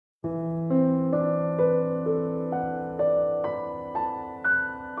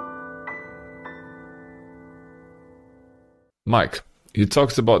Mike, you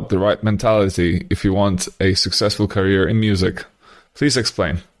talked about the right mentality if you want a successful career in music. Please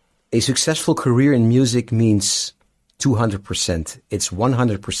explain. A successful career in music means 200%. It's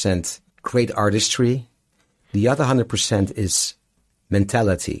 100% great artistry. The other 100% is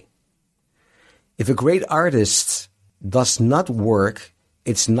mentality. If a great artist does not work,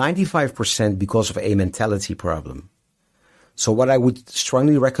 it's 95% because of a mentality problem. So what I would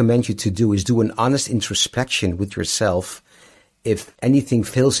strongly recommend you to do is do an honest introspection with yourself if anything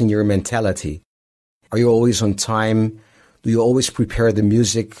fails in your mentality. Are you always on time? Do you always prepare the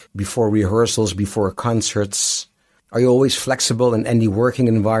music before rehearsals, before concerts? Are you always flexible in any working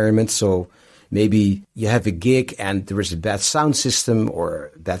environment? So maybe you have a gig and there is a bad sound system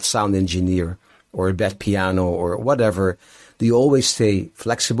or a bad sound engineer or a bad piano or whatever. Do you always stay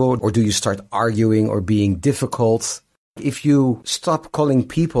flexible or do you start arguing or being difficult? If you stop calling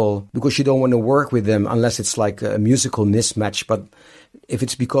people because you don't want to work with them unless it's like a musical mismatch, but if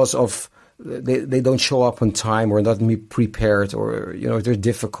it's because of they don't show up on time or not prepared or, they're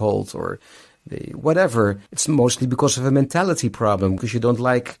difficult or whatever, it's mostly because of a mentality problem because you don't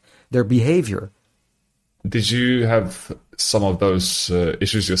like their behavior. Did you have some of those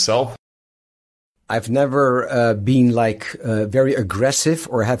issues yourself? I've never been very aggressive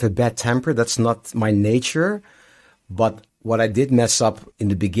or have a bad temper. That's not my nature. But what I did mess up in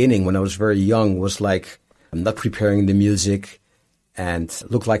the beginning when I was very young was I'm not preparing the music and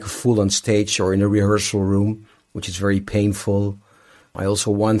look like a fool on stage or in a rehearsal room, which is very painful. I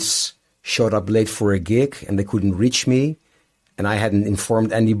also once showed up late for a gig and they couldn't reach me. And I hadn't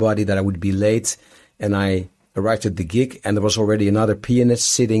informed anybody that I would be late. And I arrived at the gig and there was already another pianist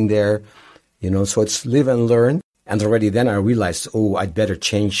sitting there. So it's live and learn. And already then I realized, I'd better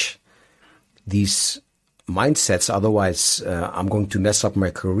change these mindsets. Otherwise, I'm going to mess up my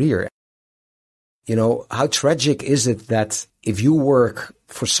career. How tragic is it that if you work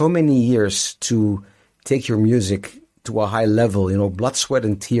for so many years to take your music to a high level, blood, sweat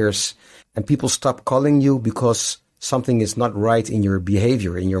and tears, and people stop calling you because something is not right in your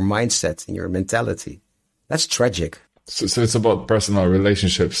behavior, in your mindset, in your mentality. That's tragic. So it's about personal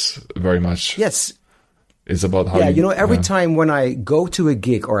relationships very much. Yes. It's about how every time when I go to a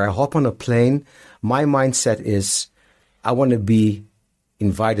gig or I hop on a plane, my mindset is I want to be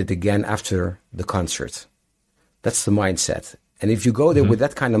invited again after the concert. That's the mindset. And if you go there with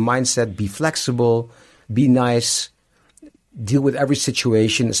that kind of mindset, be flexible, be nice, deal with every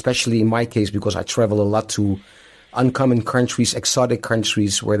situation, especially in my case, because I travel a lot to uncommon countries, exotic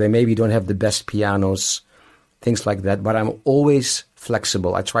countries where they maybe don't have the best pianos, things like that. But I'm always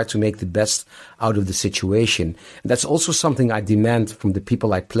flexible. I try to make the best out of the situation. And that's also something I demand from the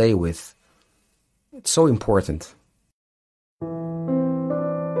people I play with. It's so important.